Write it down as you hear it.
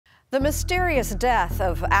The mysterious death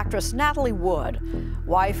of actress Natalie Wood,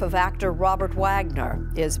 wife of actor Robert Wagner,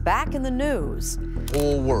 is back in the news. The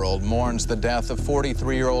whole world mourns the death of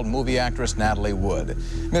 43-year-old movie actress Natalie Wood.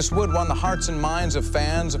 Miss Wood won the hearts and minds of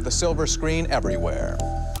fans of the silver screen everywhere.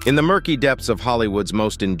 In the murky depths of Hollywood's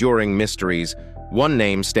most enduring mysteries, one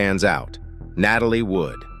name stands out: Natalie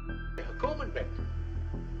Wood.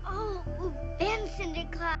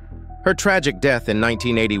 Her tragic death in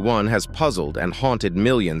 1981 has puzzled and haunted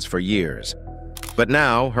millions for years. But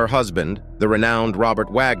now, her husband, the renowned Robert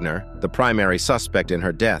Wagner, the primary suspect in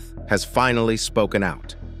her death, has finally spoken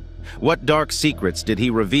out. What dark secrets did he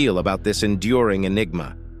reveal about this enduring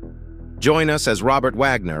enigma? Join us as Robert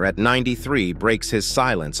Wagner, at 93, breaks his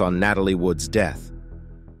silence on Natalie Wood's death.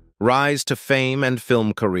 Rise to fame and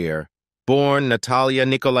film career, born Natalia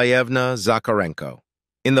Nikolaevna Zakharenko.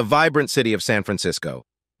 In the vibrant city of San Francisco,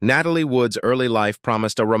 Natalie Wood's early life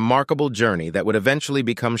promised a remarkable journey that would eventually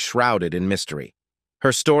become shrouded in mystery.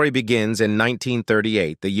 Her story begins in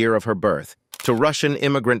 1938, the year of her birth, to Russian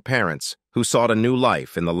immigrant parents who sought a new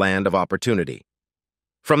life in the land of opportunity.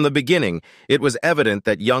 From the beginning, it was evident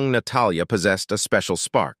that young Natalia possessed a special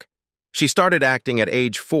spark. She started acting at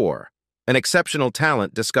age 4, an exceptional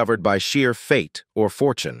talent discovered by sheer fate or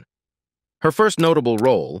fortune. Her first notable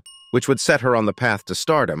role, which would set her on the path to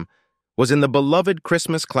stardom, was in the beloved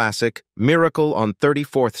Christmas classic Miracle on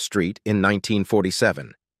 34th Street in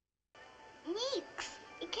 1947.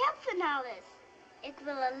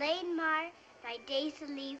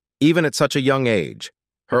 Even at such a young age,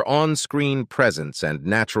 her on-screen presence and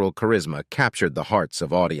natural charisma captured the hearts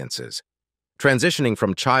of audiences. Transitioning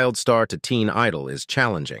from child star to teen idol is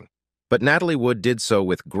challenging, but Natalie Wood did so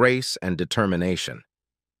with grace and determination.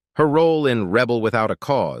 Her role in Rebel Without a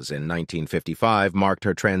Cause in 1955 marked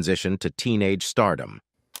her transition to teenage stardom.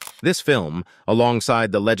 This film,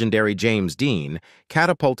 alongside the legendary James Dean,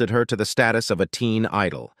 catapulted her to the status of a teen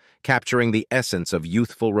idol, capturing the essence of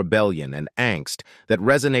youthful rebellion and angst that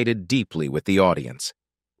resonated deeply with the audience.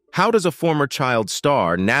 How does a former child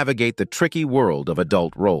star navigate the tricky world of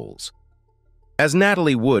adult roles? As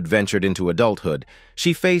Natalie Wood ventured into adulthood,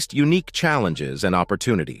 she faced unique challenges and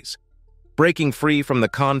opportunities. Breaking free from the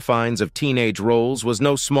confines of teenage roles was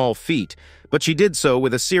no small feat, but she did so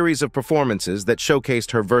with a series of performances that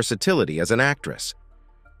showcased her versatility as an actress.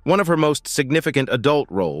 One of her most significant adult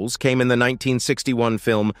roles came in the 1961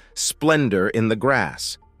 film Splendor in the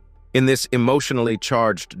Grass. In this emotionally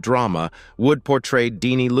charged drama, Wood portrayed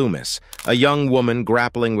Deanie Loomis, a young woman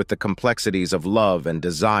grappling with the complexities of love and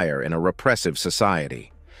desire in a repressive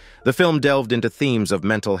society. The film delved into themes of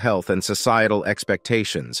mental health and societal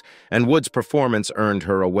expectations, and Wood's performance earned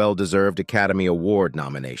her a well-deserved Academy Award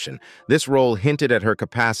nomination. This role hinted at her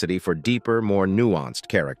capacity for deeper, more nuanced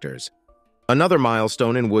characters. Another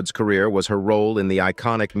milestone in Wood's career was her role in the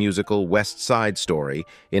iconic musical West Side Story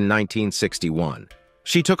in 1961.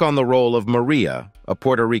 She took on the role of Maria, a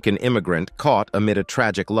Puerto Rican immigrant caught amid a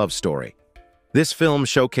tragic love story. This film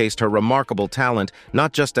showcased her remarkable talent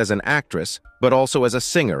not just as an actress, but also as a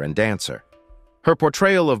singer and dancer. Her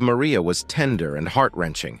portrayal of Maria was tender and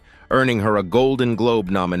heart-wrenching, earning her a Golden Globe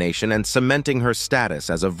nomination and cementing her status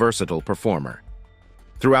as a versatile performer.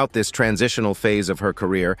 Throughout this transitional phase of her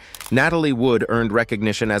career, Natalie Wood earned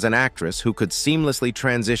recognition as an actress who could seamlessly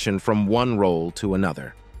transition from one role to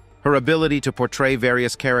another. Her ability to portray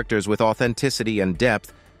various characters with authenticity and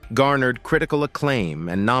depth garnered critical acclaim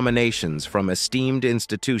and nominations from esteemed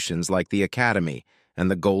institutions like the Academy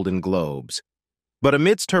and the Golden Globes. But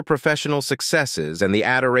amidst her professional successes and the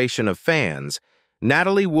adoration of fans,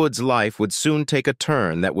 Natalie Wood's life would soon take a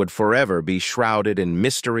turn that would forever be shrouded in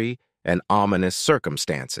mystery and ominous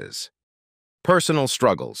circumstances. Personal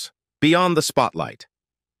struggles. Beyond the spotlight.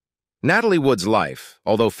 Natalie Wood's life,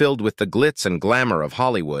 although filled with the glitz and glamour of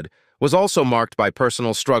Hollywood, was also marked by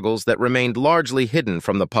personal struggles that remained largely hidden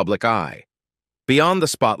from the public eye. Beyond the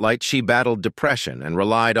spotlight, she battled depression and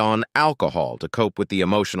relied on alcohol to cope with the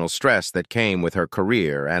emotional stress that came with her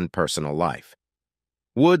career and personal life.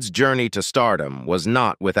 Wood's journey to stardom was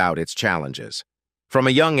not without its challenges. From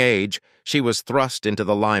a young age, she was thrust into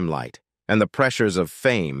the limelight, and the pressures of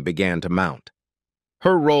fame began to mount.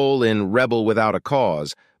 Her role in Rebel Without a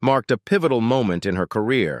Cause marked a pivotal moment in her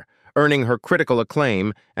career, earning her critical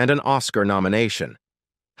acclaim and an Oscar nomination.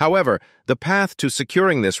 However, the path to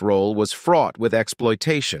securing this role was fraught with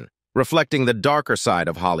exploitation, reflecting the darker side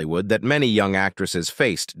of Hollywood that many young actresses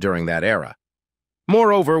faced during that era.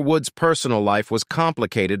 Moreover, Wood's personal life was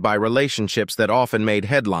complicated by relationships that often made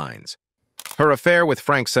headlines. Her affair with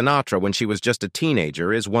Frank Sinatra when she was just a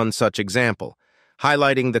teenager is one such example,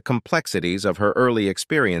 highlighting the complexities of her early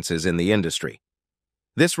experiences in the industry.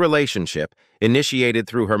 This relationship, initiated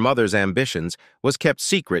through her mother's ambitions, was kept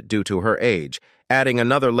secret due to her age, adding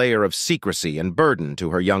another layer of secrecy and burden to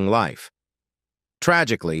her young life.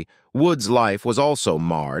 Tragically, Wood's life was also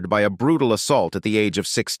marred by a brutal assault at the age of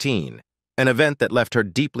 16, an event that left her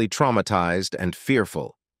deeply traumatized and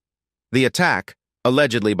fearful. The attack,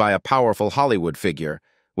 allegedly by a powerful Hollywood figure,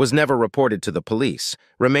 was never reported to the police,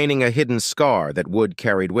 remaining a hidden scar that Wood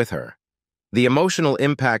carried with her. The emotional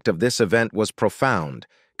impact of this event was profound,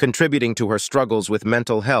 contributing to her struggles with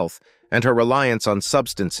mental health and her reliance on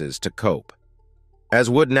substances to cope. As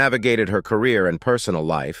Wood navigated her career and personal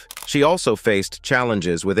life, she also faced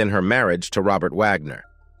challenges within her marriage to Robert Wagner.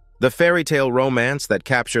 The fairy tale romance that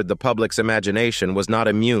captured the public's imagination was not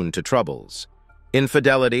immune to troubles.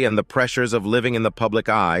 Infidelity and the pressures of living in the public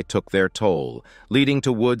eye took their toll, leading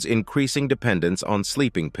to Wood's increasing dependence on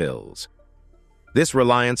sleeping pills. This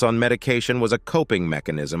reliance on medication was a coping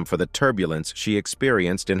mechanism for the turbulence she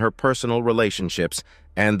experienced in her personal relationships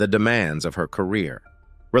and the demands of her career.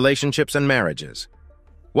 Relationships and marriages.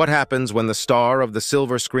 What happens when the star of the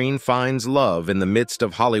silver screen finds love in the midst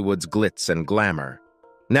of Hollywood's glitz and glamour?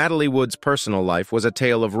 Natalie Wood's personal life was a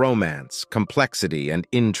tale of romance, complexity, and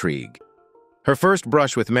intrigue. Her first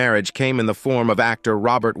brush with marriage came in the form of actor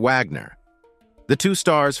Robert Wagner. The two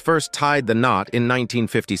stars first tied the knot in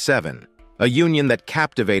 1957, a union that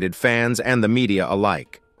captivated fans and the media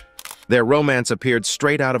alike. Their romance appeared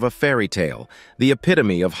straight out of a fairy tale, the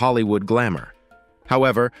epitome of Hollywood glamour.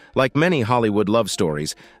 However, like many Hollywood love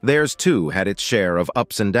stories, theirs too had its share of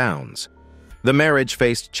ups and downs. The marriage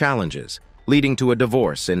faced challenges, leading to a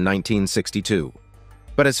divorce in 1962.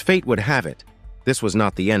 But as fate would have it, this was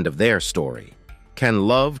not the end of their story. Can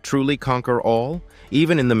love truly conquer all,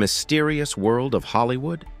 even in the mysterious world of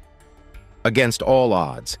Hollywood? Against all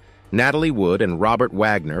odds, Natalie Wood and Robert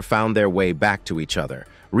Wagner found their way back to each other,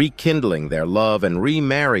 rekindling their love and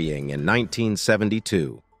remarrying in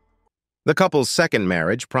 1972. The couple's second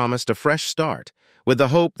marriage promised a fresh start, with the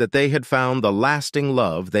hope that they had found the lasting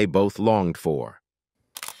love they both longed for.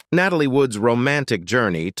 Natalie Wood's romantic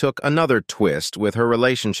journey took another twist with her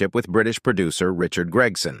relationship with British producer Richard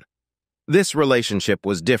Gregson. This relationship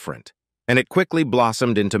was different, and it quickly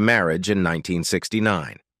blossomed into marriage in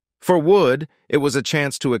 1969. For Wood, it was a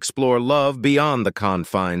chance to explore love beyond the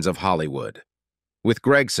confines of Hollywood. With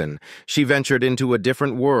Gregson, she ventured into a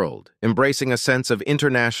different world, embracing a sense of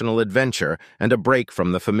international adventure and a break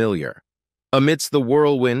from the familiar. Amidst the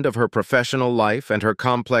whirlwind of her professional life and her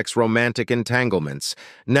complex romantic entanglements,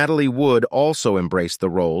 Natalie Wood also embraced the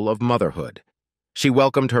role of motherhood. She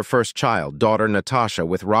welcomed her first child, daughter Natasha,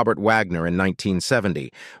 with Robert Wagner in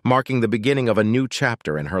 1970, marking the beginning of a new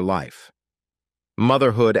chapter in her life.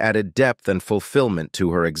 Motherhood added depth and fulfillment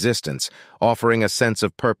to her existence, offering a sense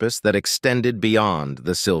of purpose that extended beyond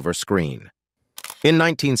the silver screen. In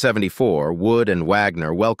 1974, Wood and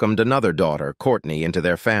Wagner welcomed another daughter, Courtney, into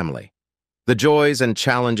their family. The joys and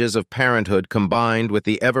challenges of parenthood combined with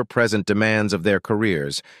the ever-present demands of their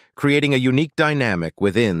careers, creating a unique dynamic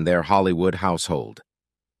within their Hollywood household.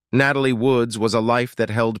 Natalie Wood's was a life that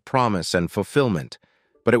held promise and fulfillment,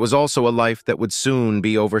 but it was also a life that would soon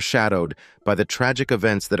be overshadowed by the tragic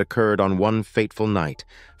events that occurred on one fateful night,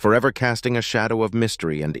 forever casting a shadow of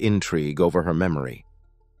mystery and intrigue over her memory.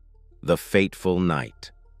 The fateful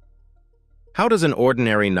night. How does an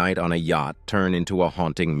ordinary night on a yacht turn into a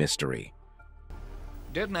haunting mystery?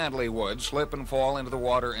 Did Natalie Wood slip and fall into the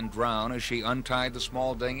water and drown as she untied the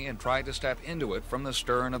small dinghy and tried to step into it from the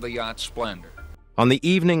stern of the yacht Splendor? On the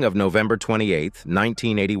evening of November 28,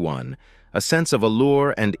 1981, a sense of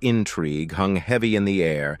allure and intrigue hung heavy in the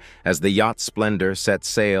air as the yacht Splendor set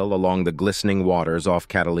sail along the glistening waters off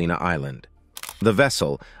Catalina Island. The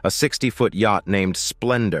vessel, a 60-foot yacht named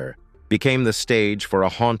Splendor, became the stage for a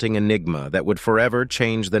haunting enigma that would forever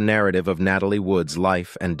change the narrative of Natalie Wood's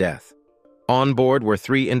life and death. On board were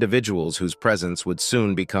three individuals whose presence would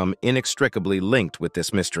soon become inextricably linked with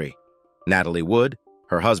this mystery: Natalie Wood,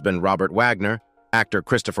 her husband Robert Wagner, actor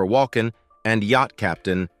Christopher Walken, and yacht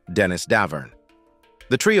captain Dennis Davern.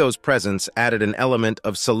 The trio's presence added an element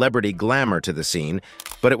of celebrity glamour to the scene,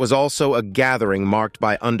 but it was also a gathering marked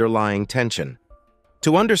by underlying tension.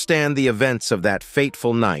 To understand the events of that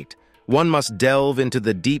fateful night, one must delve into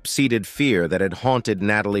the deep-seated fear that had haunted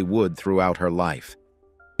Natalie Wood throughout her life.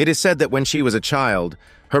 It is said that when she was a child,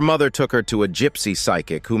 her mother took her to a gypsy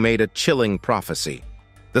psychic who made a chilling prophecy.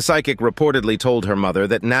 The psychic reportedly told her mother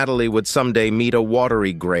that Natalie would someday meet a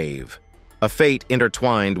watery grave, a fate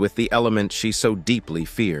intertwined with the element she so deeply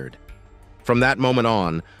feared. From that moment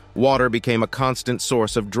on, water became a constant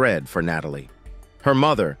source of dread for Natalie. Her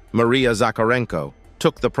mother, Maria Zakharenko,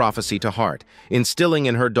 took the prophecy to heart, instilling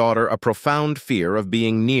in her daughter a profound fear of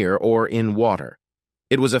being near or in water.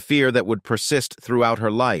 It was a fear that would persist throughout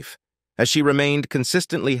her life, as she remained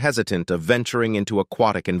consistently hesitant of venturing into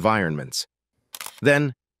aquatic environments.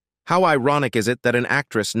 Then, how ironic is it that an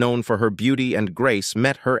actress known for her beauty and grace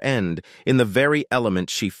met her end in the very element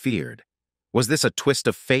she feared? Was this a twist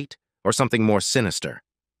of fate or something more sinister?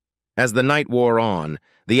 As the night wore on,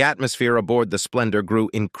 the atmosphere aboard the Splendor grew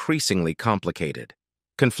increasingly complicated.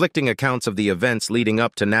 Conflicting accounts of the events leading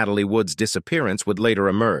up to Natalie Wood's disappearance would later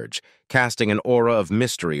emerge, casting an aura of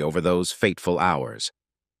mystery over those fateful hours.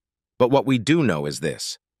 But what we do know is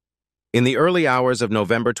this. In the early hours of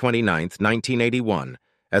November 29, 1981,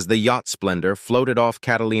 as the yacht Splendor floated off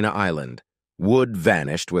Catalina Island, Wood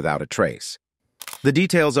vanished without a trace. The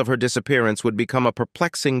details of her disappearance would become a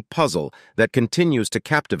perplexing puzzle that continues to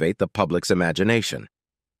captivate the public's imagination.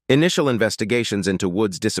 Initial investigations into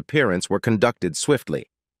Wood's disappearance were conducted swiftly,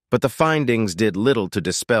 but the findings did little to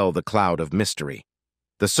dispel the cloud of mystery.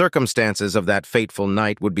 The circumstances of that fateful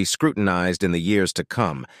night would be scrutinized in the years to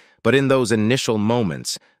come, but in those initial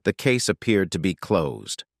moments, the case appeared to be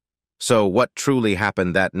closed. So what truly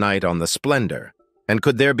happened that night on the Splendor? And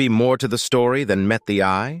could there be more to the story than met the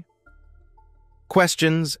eye?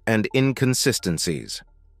 Questions and inconsistencies.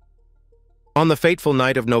 On the fateful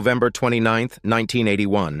night of November 29,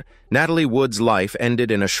 1981, Natalie Wood's life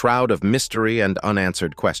ended in a shroud of mystery and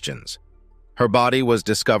unanswered questions. Her body was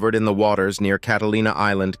discovered in the waters near Catalina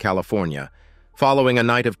Island, California, following a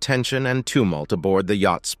night of tension and tumult aboard the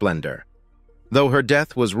yacht Splendor. Though her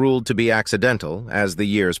death was ruled to be accidental as the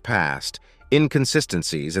years passed,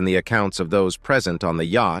 inconsistencies in the accounts of those present on the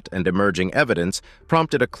yacht and emerging evidence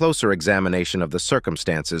prompted a closer examination of the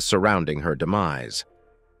circumstances surrounding her demise.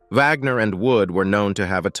 Wagner and Wood were known to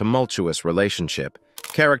have a tumultuous relationship,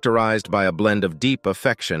 characterized by a blend of deep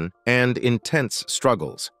affection and intense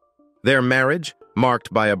struggles. Their marriage,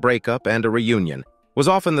 marked by a breakup and a reunion, was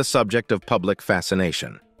often the subject of public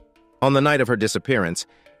fascination. On the night of her disappearance,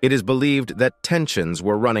 it is believed that tensions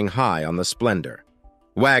were running high on the Splendor.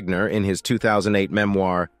 Wagner, in his 2008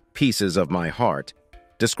 memoir, Pieces of My Heart,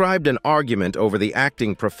 described an argument over the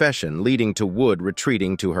acting profession leading to Wood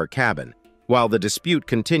retreating to her cabin, while the dispute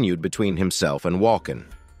continued between himself and Walken.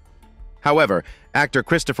 However, actor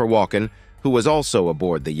Christopher Walken, who was also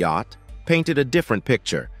aboard the yacht, painted a different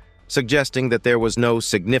picture, suggesting that there was no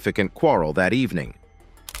significant quarrel that evening.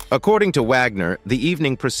 According to Wagner, the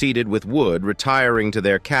evening proceeded with Wood retiring to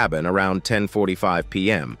their cabin around 10:45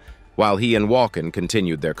 p.m., while he and Walken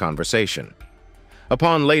continued their conversation.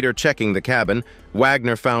 Upon later checking the cabin,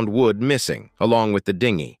 Wagner found Wood missing, along with the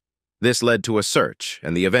dinghy. This led to a search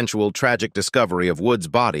and the eventual tragic discovery of Wood's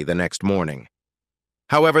body the next morning.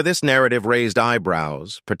 However, this narrative raised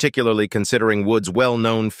eyebrows, particularly considering Wood's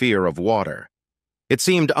well-known fear of water. It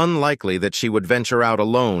seemed unlikely that she would venture out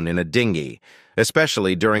alone in a dinghy,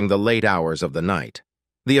 especially during the late hours of the night.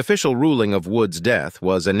 The official ruling of Wood's death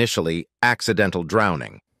was initially accidental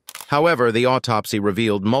drowning. However, the autopsy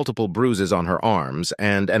revealed multiple bruises on her arms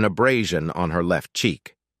and an abrasion on her left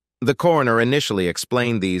cheek. The coroner initially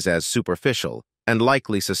explained these as superficial and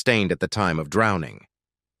likely sustained at the time of drowning.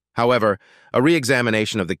 However, a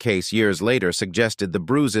re-examination of the case years later suggested the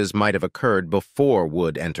bruises might have occurred before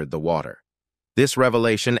Wood entered the water. This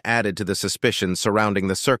revelation added to the suspicions surrounding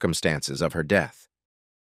the circumstances of her death.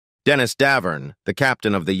 Dennis Davern, the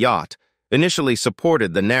captain of the yacht, initially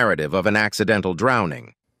supported the narrative of an accidental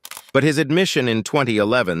drowning, but his admission in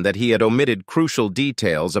 2011 that he had omitted crucial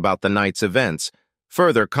details about the night's events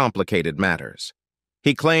further complicated matters.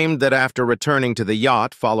 He claimed that after returning to the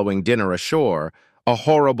yacht following dinner ashore, a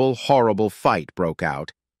horrible fight broke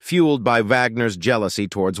out, fueled by Wagner's jealousy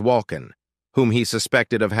towards Walken, whom he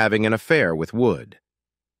suspected of having an affair with Wood.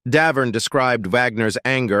 Davern described Wagner's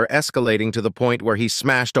anger escalating to the point where he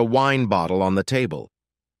smashed a wine bottle on the table.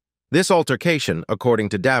 This altercation, according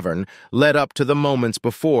to Davern, led up to the moments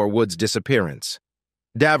before Wood's disappearance.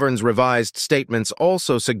 Davern's revised statements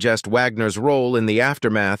also suggest Wagner's role in the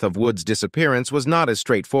aftermath of Wood's disappearance was not as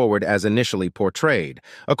straightforward as initially portrayed.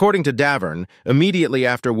 According to Davern, immediately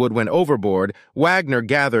after Wood went overboard, Wagner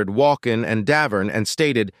gathered Walken and Davern and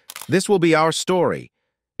stated, "This will be our story,"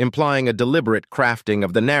 implying a deliberate crafting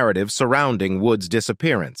of the narrative surrounding Wood's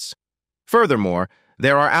disappearance. Furthermore,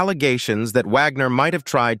 there are allegations that Wagner might have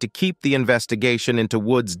tried to keep the investigation into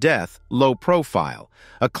Wood's death low profile,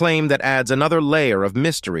 a claim that adds another layer of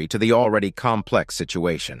mystery to the already complex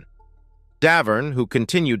situation. Davern, who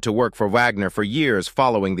continued to work for Wagner for years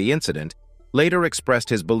following the incident, later expressed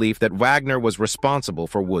his belief that Wagner was responsible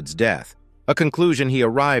for Wood's death, a conclusion he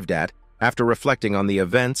arrived at after reflecting on the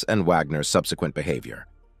events and Wagner's subsequent behavior.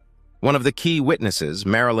 One of the key witnesses,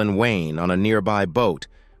 Marilyn Wayne, on a nearby boat,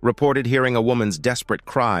 reported hearing a woman's desperate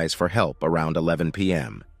cries for help around 11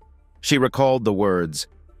 p.m. She recalled the words,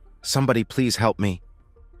 "Somebody please help me.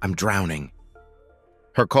 I'm drowning."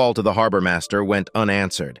 Her call to the harbor master went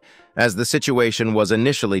unanswered, as the situation was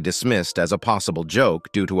initially dismissed as a possible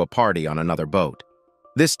joke due to a party on another boat.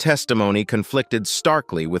 This testimony conflicted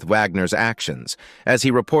starkly with Wagner's actions, as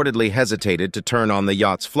he reportedly hesitated to turn on the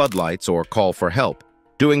yacht's floodlights or call for help,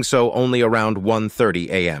 doing so only around 1:30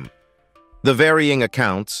 a.m. The varying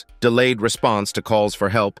accounts, delayed response to calls for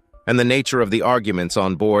help, and the nature of the arguments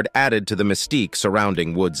on board added to the mystique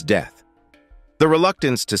surrounding Wood's death. The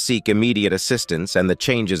reluctance to seek immediate assistance and the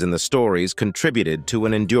changes in the stories contributed to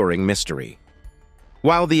an enduring mystery.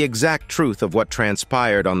 While the exact truth of what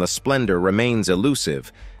transpired on the Splendor remains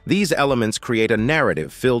elusive, these elements create a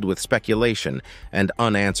narrative filled with speculation and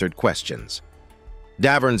unanswered questions.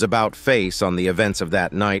 Davern's about-face on the events of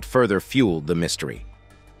that night further fueled the mystery.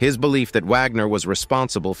 His belief that Wagner was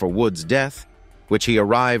responsible for Wood's death, which he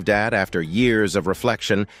arrived at after years of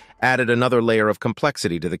reflection, added another layer of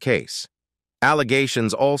complexity to the case.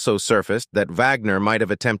 Allegations also surfaced that Wagner might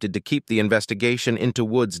have attempted to keep the investigation into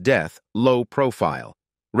Wood's death low profile,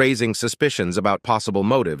 raising suspicions about possible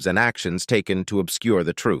motives and actions taken to obscure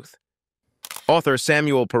the truth. Author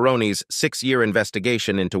Samuel Peroni's 6-year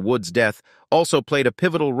investigation into Wood's death also played a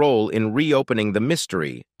pivotal role in reopening the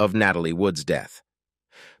mystery of Natalie Wood's death.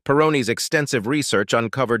 Peroni's extensive research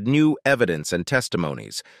uncovered new evidence and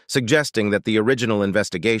testimonies, suggesting that the original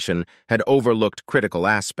investigation had overlooked critical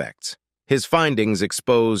aspects. His findings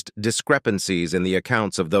exposed discrepancies in the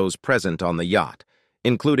accounts of those present on the yacht,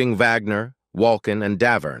 including Wagner, Walken, and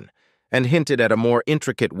Davern, and hinted at a more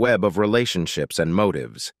intricate web of relationships and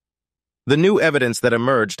motives. The new evidence that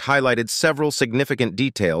emerged highlighted several significant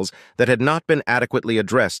details that had not been adequately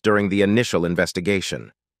addressed during the initial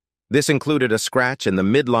investigation. This included a scratch in the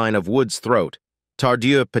midline of Wood's throat,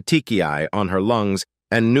 tardieu petechiae on her lungs,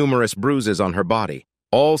 and numerous bruises on her body,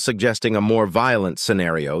 all suggesting a more violent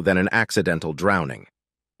scenario than an accidental drowning.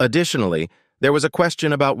 Additionally, there was a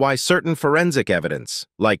question about why certain forensic evidence,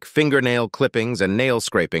 like fingernail clippings and nail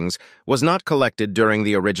scrapings, was not collected during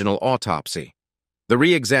the original autopsy. The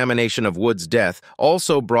re-examination of Wood's death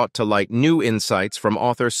also brought to light new insights from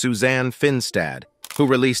author Suzanne Finstad, who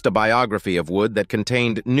released a biography of Wood that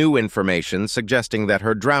contained new information suggesting that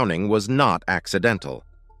her drowning was not accidental.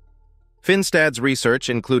 Finstad's research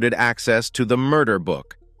included access to the murder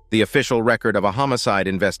book, the official record of a homicide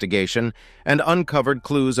investigation, and uncovered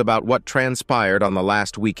clues about what transpired on the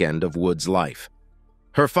last weekend of Wood's life.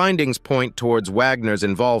 Her findings point towards Wagner's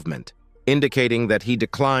involvement, indicating that he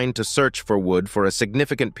declined to search for Wood for a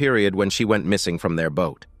significant period when she went missing from their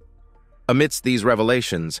boat. Amidst these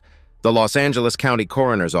revelations, the Los Angeles County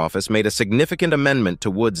Coroner's Office made a significant amendment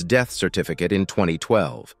to Wood's death certificate in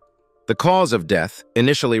 2012. The cause of death,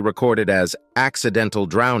 initially recorded as accidental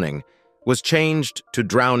drowning, was changed to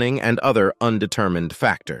drowning and other undetermined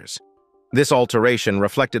factors. This alteration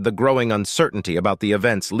reflected the growing uncertainty about the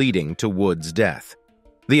events leading to Wood's death.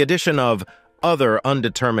 The addition of other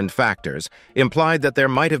undetermined factors implied that there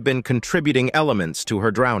might have been contributing elements to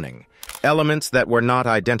her drowning, elements that were not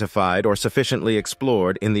identified or sufficiently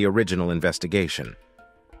explored in the original investigation.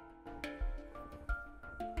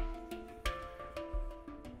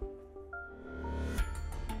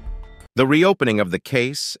 The reopening of the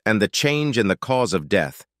case and the change in the cause of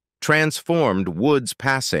death transformed Wood's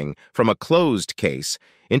passing from a closed case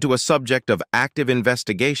into a subject of active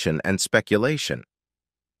investigation and speculation.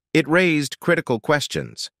 It raised critical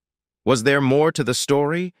questions. Was there more to the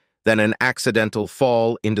story than an accidental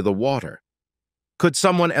fall into the water? Could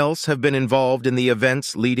someone else have been involved in the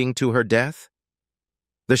events leading to her death?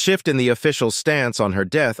 The shift in the official stance on her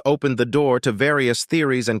death opened the door to various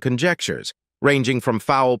theories and conjectures, ranging from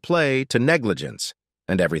foul play to negligence,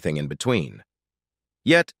 and everything in between.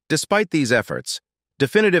 Yet, despite these efforts,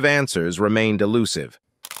 definitive answers remained elusive,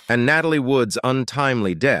 and Natalie Wood's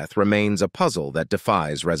untimely death remains a puzzle that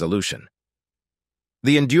defies resolution.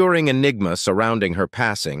 The enduring enigma surrounding her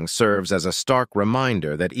passing serves as a stark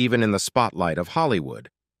reminder that even in the spotlight of Hollywood,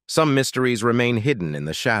 some mysteries remain hidden in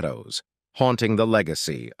the shadows, haunting the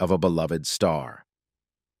legacy of a beloved star.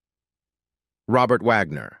 Robert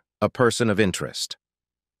Wagner, a person of interest.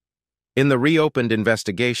 In the reopened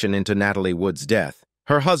investigation into Natalie Wood's death,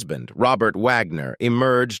 her husband, Robert Wagner,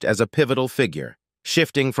 emerged as a pivotal figure,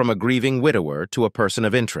 shifting from a grieving widower to a person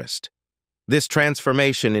of interest. This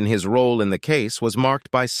transformation in his role in the case was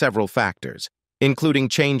marked by several factors, including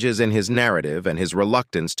changes in his narrative and his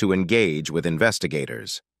reluctance to engage with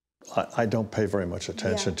investigators. I don't pay very much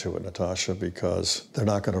attention to it, Natasha, because they're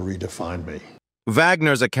not going to redefine me.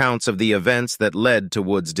 Wagner's accounts of the events that led to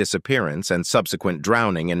Wood's disappearance and subsequent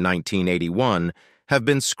drowning in 1981 have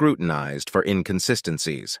been scrutinized for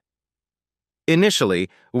inconsistencies. Initially,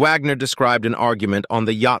 Wagner described an argument on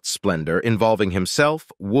the yacht Splendor involving himself,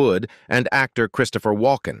 Wood, and actor Christopher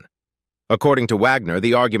Walken. According to Wagner,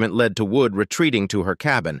 the argument led to Wood retreating to her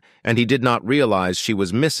cabin, and he did not realize she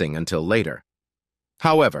was missing until later.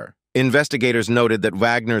 However, investigators noted that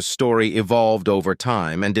Wagner's story evolved over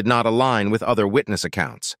time and did not align with other witness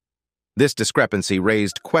accounts. This discrepancy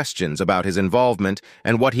raised questions about his involvement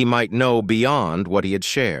and what he might know beyond what he had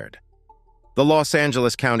shared. The Los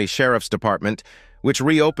Angeles County Sheriff's Department, which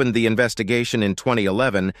reopened the investigation in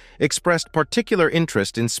 2011, expressed particular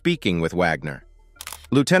interest in speaking with Wagner.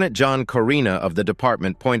 Lieutenant John Corina of the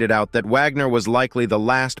department pointed out that Wagner was likely the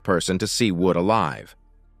last person to see Wood alive.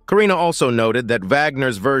 Corina also noted that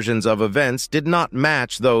Wagner's versions of events did not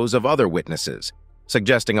match those of other witnesses,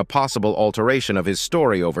 suggesting a possible alteration of his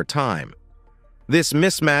story over time. This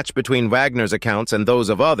mismatch between Wagner's accounts and those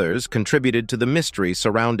of others contributed to the mystery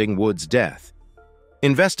surrounding Wood's death.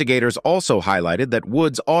 Investigators also highlighted that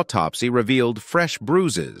Wood's autopsy revealed fresh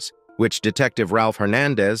bruises, which Detective Ralph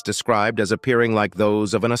Hernandez described as appearing like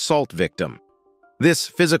those of an assault victim. This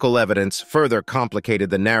physical evidence further complicated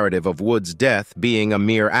the narrative of Wood's death being a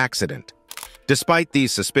mere accident. Despite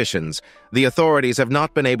these suspicions, the authorities have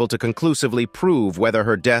not been able to conclusively prove whether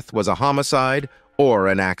her death was a homicide or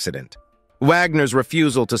an accident. Wagner's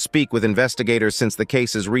refusal to speak with investigators since the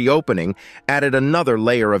case's reopening added another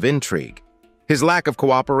layer of intrigue. His lack of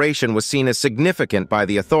cooperation was seen as significant by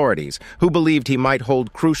the authorities, who believed he might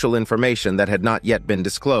hold crucial information that had not yet been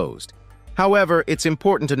disclosed. However, it's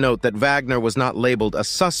important to note that Wagner was not labeled a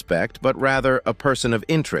suspect, but rather a person of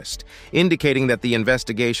interest, indicating that the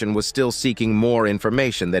investigation was still seeking more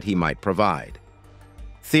information that he might provide.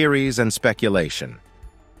 Theories and speculation.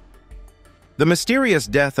 The mysterious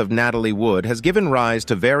death of Natalie Wood has given rise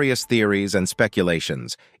to various theories and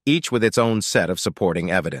speculations, each with its own set of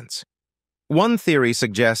supporting evidence. One theory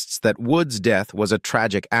suggests that Wood's death was a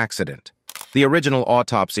tragic accident. The original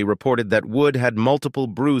autopsy reported that Wood had multiple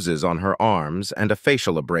bruises on her arms and a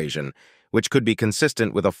facial abrasion, which could be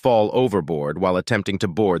consistent with a fall overboard while attempting to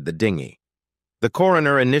board the dinghy. The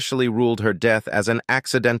coroner initially ruled her death as an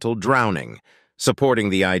accidental drowning, supporting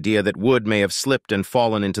the idea that Wood may have slipped and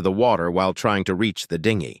fallen into the water while trying to reach the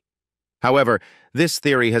dinghy. However, this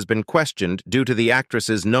theory has been questioned due to the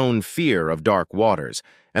actress's known fear of dark waters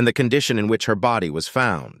and the condition in which her body was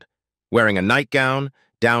found. Wearing a nightgown,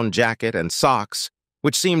 down jacket, and socks,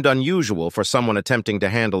 which seemed unusual for someone attempting to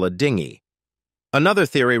handle a dinghy. Another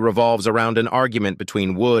theory revolves around an argument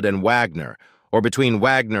between Wood and Wagner, or between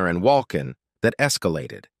Wagner and Walken, that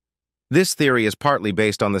escalated. This theory is partly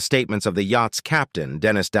based on the statements of the yacht's captain,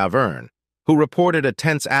 Dennis Davern, who reported a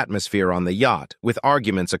tense atmosphere on the yacht, with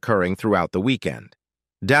arguments occurring throughout the weekend.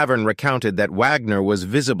 Davern recounted that Wagner was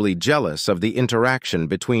visibly jealous of the interaction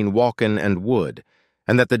between Walken and Wood,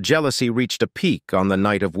 and that the jealousy reached a peak on the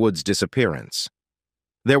night of Wood's disappearance.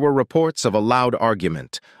 There were reports of a loud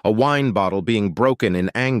argument, a wine bottle being broken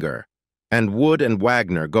in anger, and Wood and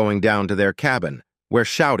Wagner going down to their cabin, where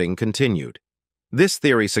shouting continued. This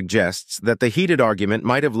theory suggests that the heated argument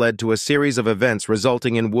might have led to a series of events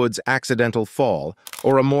resulting in Wood's accidental fall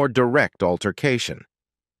or a more direct altercation.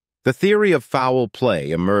 The theory of foul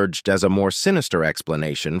play emerged as a more sinister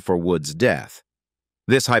explanation for Wood's death.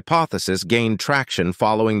 This hypothesis gained traction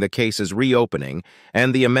following the case's reopening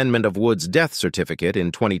and the amendment of Wood's death certificate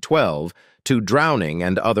in 2012 to drowning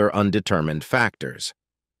and other undetermined factors.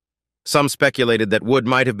 Some speculated that Wood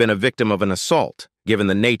might have been a victim of an assault, given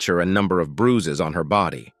the nature and number of bruises on her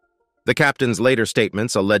body. The captain's later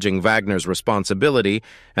statements alleging Wagner's responsibility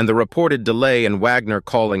and the reported delay in Wagner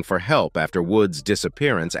calling for help after Wood's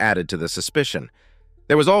disappearance added to the suspicion.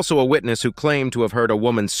 There was also a witness who claimed to have heard a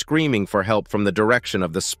woman screaming for help from the direction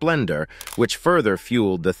of the Splendor, which further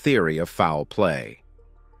fueled the theory of foul play.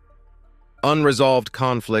 Unresolved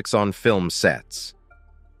conflicts on film sets.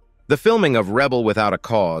 The filming of Rebel Without a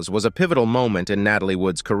Cause was a pivotal moment in Natalie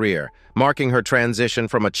Wood's career, marking her transition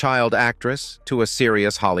from a child actress to a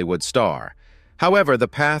serious Hollywood star. However, the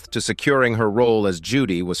path to securing her role as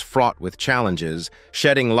Judy was fraught with challenges,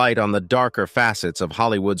 shedding light on the darker facets of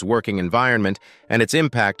Hollywood's working environment and its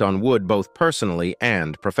impact on Wood both personally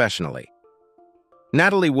and professionally.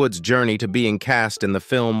 Natalie Wood's journey to being cast in the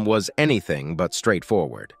film was anything but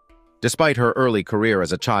straightforward. Despite her early career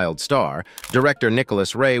as a child star, director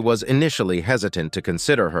Nicholas Ray was initially hesitant to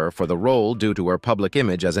consider her for the role due to her public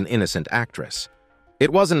image as an innocent actress.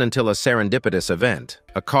 It wasn't until a serendipitous event,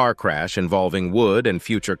 a car crash involving Wood and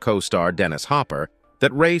future co-star Dennis Hopper,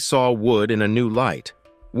 that Ray saw Wood in a new light.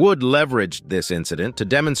 Wood leveraged this incident to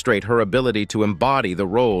demonstrate her ability to embody the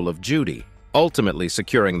role of Judy, ultimately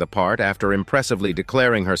securing the part after impressively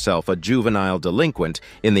declaring herself a juvenile delinquent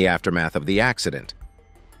in the aftermath of the accident.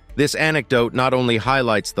 This anecdote not only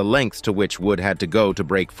highlights the lengths to which Wood had to go to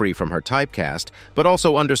break free from her typecast, but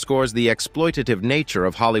also underscores the exploitative nature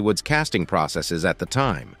of Hollywood's casting processes at the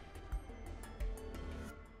time.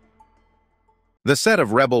 The set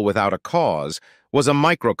of Rebel Without a Cause was a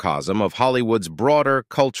microcosm of Hollywood's broader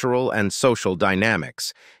cultural and social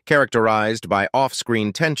dynamics, characterized by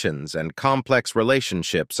off-screen tensions and complex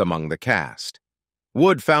relationships among the cast.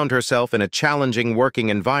 Wood found herself in a challenging working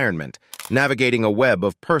environment, navigating a web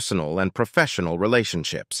of personal and professional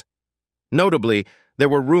relationships. Notably, there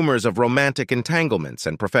were rumors of romantic entanglements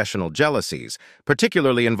and professional jealousies,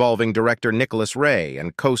 particularly involving director Nicholas Ray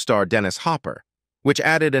and co-star Dennis Hopper, which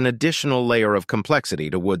added an additional layer of complexity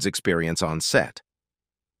to Wood's experience on set.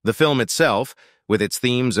 The film itself, with its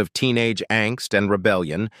themes of teenage angst and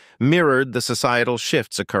rebellion, mirrored the societal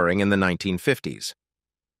shifts occurring in the 1950s.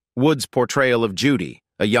 Wood's portrayal of Judy,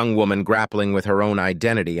 a young woman grappling with her own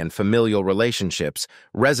identity and familial relationships,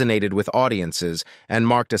 resonated with audiences and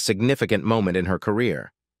marked a significant moment in her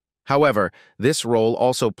career. However, this role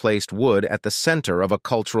also placed Wood at the center of a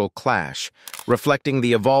cultural clash, reflecting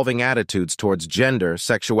the evolving attitudes towards gender,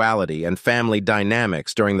 sexuality, and family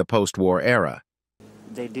dynamics during the post-war era.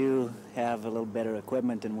 They do have a little better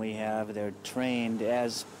equipment than we have. They're trained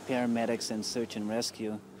as paramedics in search and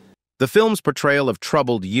rescue. The film's portrayal of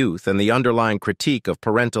troubled youth and the underlying critique of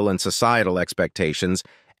parental and societal expectations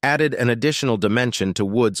added an additional dimension to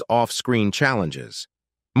Wood's off-screen challenges.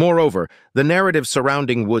 Moreover, the narrative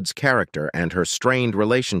surrounding Wood's character and her strained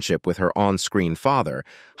relationship with her on-screen father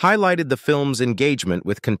highlighted the film's engagement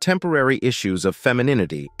with contemporary issues of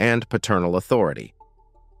femininity and paternal authority.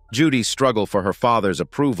 Judy's struggle for her father's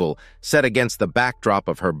approval, set against the backdrop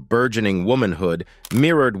of her burgeoning womanhood,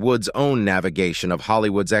 mirrored Wood's own navigation of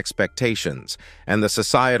Hollywood's expectations and the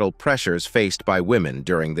societal pressures faced by women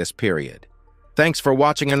during this period. Thanks for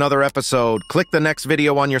watching another episode. Click the next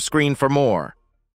video on your screen for more.